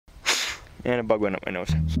And a bug went up my nose.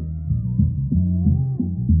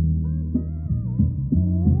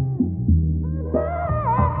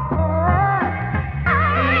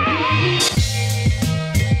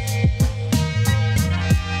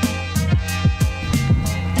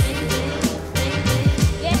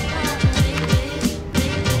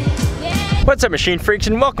 What's up, machine freaks,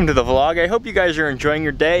 and welcome to the vlog. I hope you guys are enjoying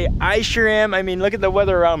your day. I sure am. I mean, look at the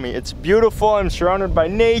weather around me. It's beautiful. I'm surrounded by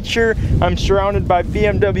nature. I'm surrounded by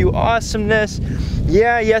BMW awesomeness.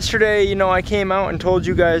 Yeah, yesterday, you know, I came out and told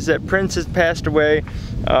you guys that Prince has passed away.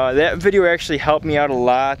 That video actually helped me out a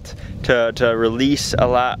lot to release a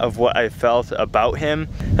lot of what I felt about him.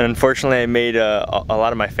 And unfortunately, I made a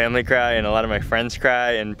lot of my family cry and a lot of my friends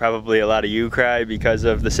cry and probably a lot of you cry because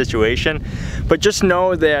of the situation. But just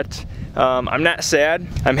know that I'm not sad.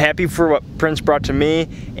 I'm happy for what Prince brought to me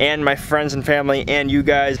and my friends and family and you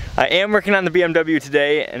guys. I am working on the BMW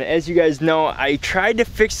today, and as you guys know, I tried to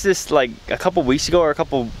fix this like a couple weeks ago or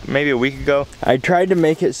maybe a week ago. I tried to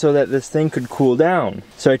make it so that this thing could cool down.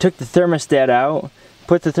 So I took the thermostat out,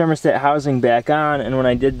 put the thermostat housing back on, and when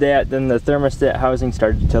I did that, then the thermostat housing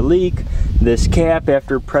started to leak. This cap,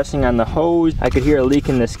 after pressing on the hose, I could hear a leak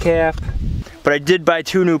in this cap. But I did buy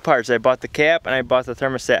two new parts. I bought the cap and I bought the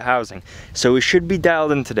thermostat housing. So it should be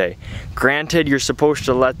dialed in today. Granted, you're supposed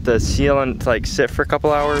to let the sealant like sit for a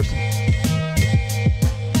couple hours.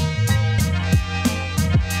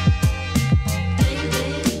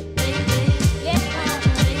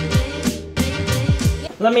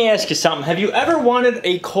 Let me ask you something. Have you ever wanted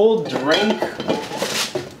a cold drink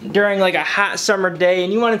during like a hot summer day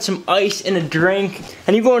and you wanted some ice in a drink,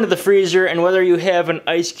 and you go into the freezer, and whether you have an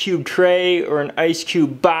ice cube tray or an ice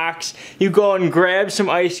cube box, you go and grab some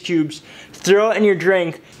ice cubes, throw it in your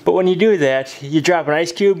drink, but when you do that, you drop an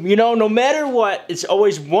ice cube. You know, no matter what, it's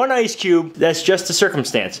always one ice cube. That's just a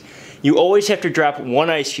circumstance. You always have to drop one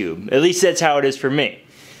ice cube. At least that's how it is for me.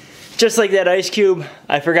 Just like that ice cube,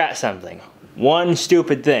 I forgot something. One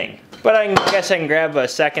stupid thing. But I guess I can grab a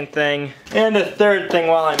second thing and a third thing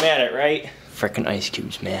while I'm at it, right? Frickin' ice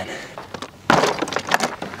cubes, man.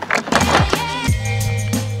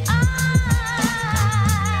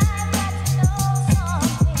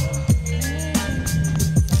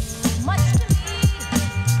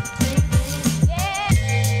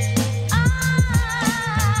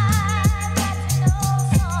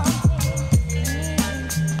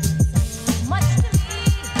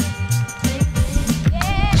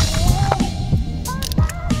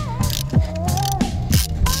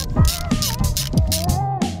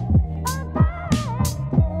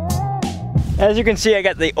 As you can see, I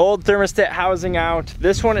got the old thermostat housing out.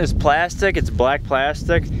 This one is plastic, it's black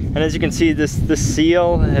plastic. And as you can see, this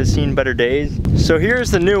seal has seen better days. So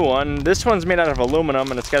here's the new one. This one's made out of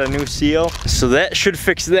aluminum and it's got a new seal. So that should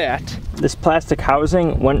fix that. This plastic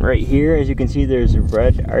housing went right here. As you can see, there's a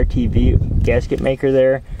red RTV gasket maker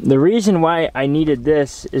there. The reason why I needed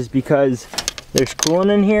this is because there's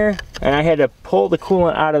coolant in here, and I had to pull the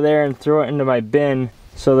coolant out of there and throw it into my bin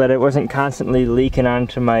so that it wasn't constantly leaking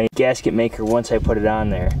onto my gasket maker once I put it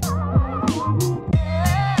on there.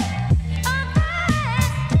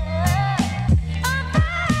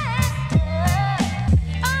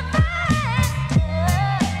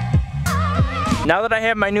 Now that I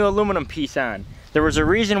have my new aluminum piece on, there was a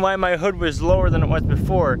reason why my hood was lower than it was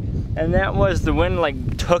before, and that was the wind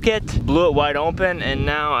like took it, blew it wide open, and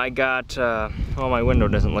now I got, well, my window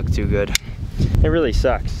doesn't look too good. It really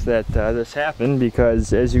sucks that this happened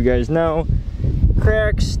because, as you guys know,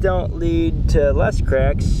 cracks don't lead to less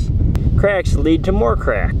cracks. Cracks lead to more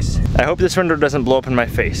cracks. I hope this window doesn't blow up in my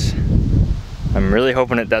face. I'm really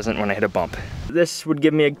hoping it doesn't when I hit a bump. This would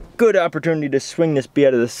give me a good opportunity to swing this bee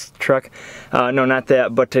out of this truck. No, not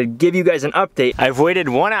that, but to give you guys an update. I've waited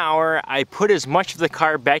 1 hour. I put as much of the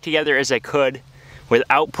car back together as I could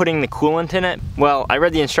without putting the coolant in it. Well, I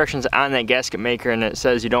read the instructions on that gasket maker and it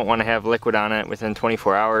says you don't want to have liquid on it within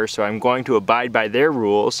 24 hours, so I'm going to abide by their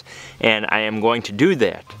rules and I am going to do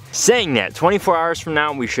that. Saying that, 24 hours from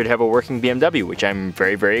now we should have a working BMW, which I'm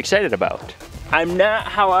very, very excited about. I'm not,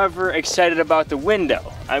 however, excited about the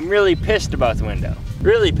window. I'm really pissed about the window.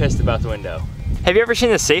 Really pissed about the window. Have you ever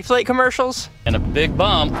seen the Safe Light commercials? And a big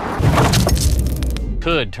bump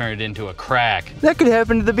could turn it into a crack. That could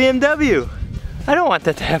happen to the BMW. I don't want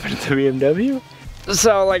that to happen to the BMW.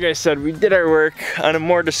 So like I said, we did our work. On a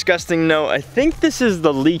more disgusting note, I think this is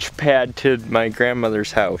the leach pad to my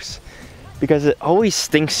grandmother's house because it always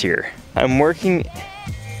stinks here. I'm working,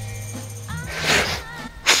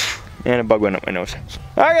 and a bug went up my nose.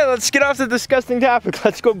 All right, let's get off the disgusting topic.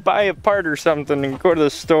 Let's go buy a part or something and go to the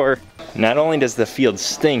store. Not only does the field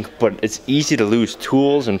stink, but it's easy to lose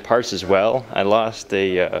tools and parts as well. I lost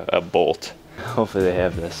a bolt. Hopefully they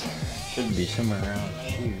have this. Should be somewhere around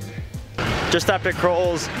here. Just stopped at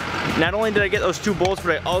Kroll's. Not only did I get those 2 bolts,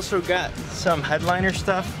 but I also got some headliner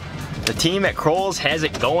stuff. The team at Kroll's has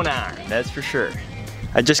it going on, that's for sure.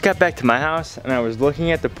 I just got back to my house and I was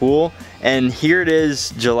looking at the pool, and here it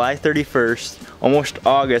is, July 31st, almost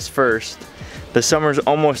August 1st. The summer's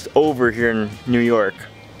almost over here in New York,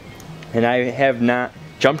 and I have not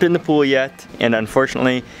jumped in the pool yet, and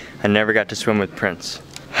unfortunately, I never got to swim with Prince.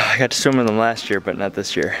 I got to swim with him last year, but not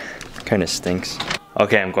this year. Kinda stinks.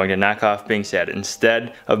 Okay, I'm going to knock off being sad.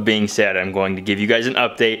 Instead of being sad, I'm going to give you guys an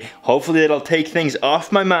update. Hopefully it'll take things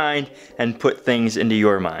off my mind and put things into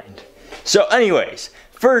your mind. So anyways,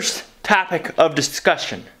 first topic of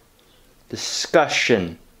discussion.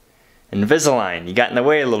 Invisalign, you got in the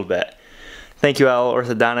way a little bit. Thank you, Al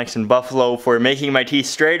Orthodontics in Buffalo, for making my teeth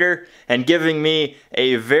straighter and giving me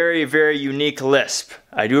a very, very unique lisp.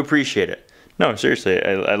 I do appreciate it. No, seriously,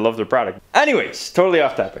 I love their product. Anyways, totally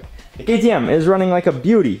off topic. The KTM is running like a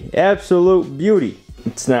beauty, absolute beauty.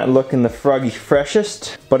 It's not looking the froggy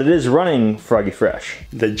freshest, but it is running froggy fresh.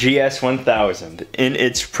 The GS 1000 in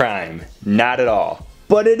its prime, not at all.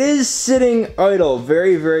 But it is sitting idle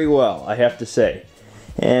very, very well, I have to say.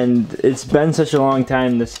 And it's been such a long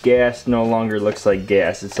time, this gas no longer looks like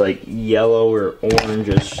gas. It's like yellow or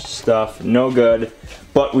orangish stuff, no good.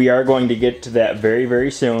 But we are going to get to that very,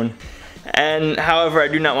 very soon. And however, I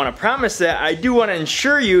do not want to promise that. I do want to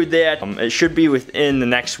ensure you that it should be within the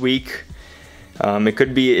next week. It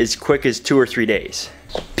could be as quick as 2 or 3 days.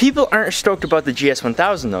 People aren't stoked about the GS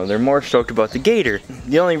 1000 though, they're more stoked about the Gator.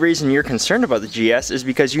 The only reason you're concerned about the GS is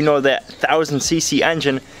because you know that 1000cc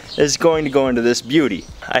engine is going to go into this beauty.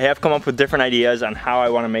 I have come up with different ideas on how I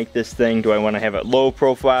want to make this thing. Do I want to have it low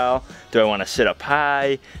profile? Do I want to sit up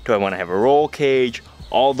high? Do I want to have a roll cage?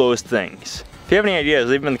 All those things. If you have any ideas,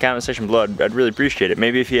 leave them in the comment section below. I'd really appreciate it.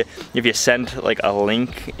 Maybe if you send like a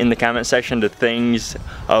link in the comment section to things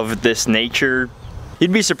of this nature,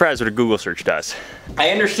 you'd be surprised what a Google search does.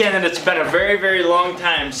 I understand that it's been a very, very long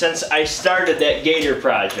time since I started that Gator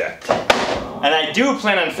project, and I do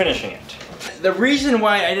plan on finishing it. The reason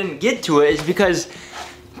why I didn't get to it is because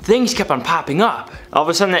things kept on popping up. All of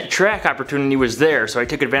a sudden that track opportunity was there, so I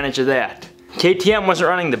took advantage of that. KTM wasn't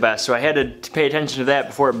running the best, so I had to pay attention to that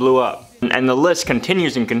before it blew up. And the list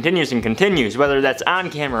continues and continues and continues, whether that's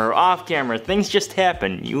on camera or off camera. Things just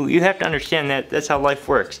happen. You have to understand that that's how life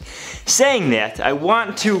works. Saying that, I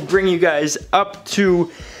want to bring you guys up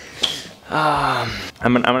to... I'm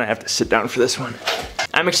gonna have to sit down for this one.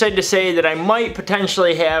 I'm excited to say that I might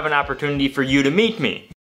potentially have an opportunity for you to meet me.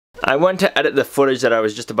 I went to edit the footage that I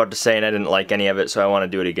was just about to say and I didn't like any of it, so I want to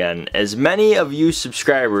do it again. As many of you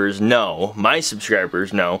subscribers know, my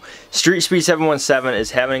subscribers know, Street Speed 717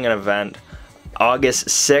 is having an event August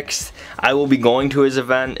 6th. I will be going to his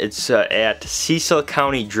event. It's at Cecil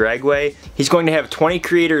County Dragway. He's going to have 20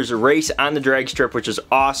 creators race on the drag strip, which is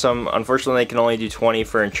awesome. Unfortunately, they can only do 20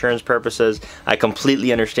 for insurance purposes. I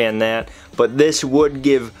completely understand that, but this would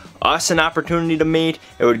give us an opportunity to meet.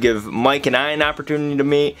 It would give Mike and I an opportunity to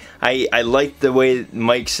meet. I like the way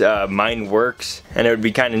Mike's mind works, and it would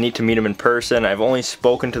be kind of neat to meet him in person. I've only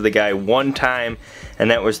spoken to the guy one time, and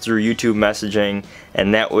that was through YouTube messaging,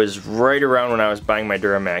 and that was right around when I was buying my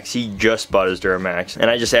Duramax. He just bought his Duramax, and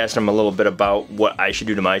I just asked him a little bit about what I should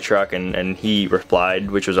do to my truck, and he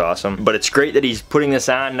replied, which was awesome. But it's great that he's putting this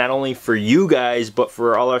on not only for you guys, but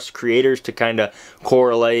for all us creators to kind of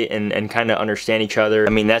correlate and kind of understand each other.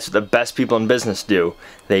 I mean, that's what the best people in business do.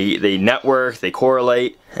 They network, they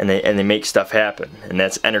correlate, and they make stuff happen, and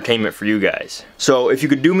that's entertainment for you guys. So if you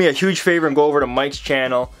could do me a huge favor and go over to Mike's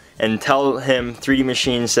channel and tell him 3D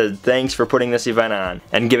Machine said thanks for putting this event on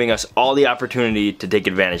and giving us all the opportunity to take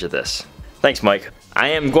advantage of this. Thanks, Mike. I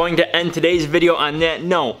am going to end today's video on that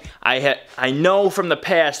note. I know from the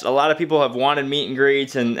past a lot of people have wanted meet and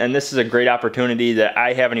greets, and this is a great opportunity that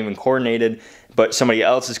I haven't even coordinated, but somebody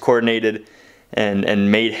else has coordinated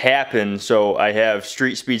and made happen. So I have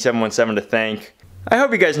Street Speed 717 to thank. I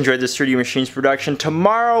hope you guys enjoyed this 3D Machines production.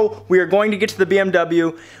 Tomorrow we are going to get to the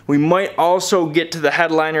BMW. We might also get to the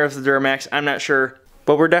headliner of the Duramax, I'm not sure,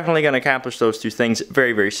 but we're definitely going to accomplish those two things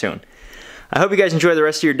very, very soon. I hope you guys enjoy the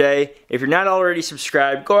rest of your day. If you're not already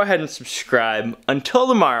subscribed, go ahead and subscribe. Until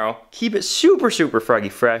tomorrow, keep it super, super froggy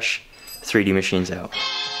fresh. 3D Machines out.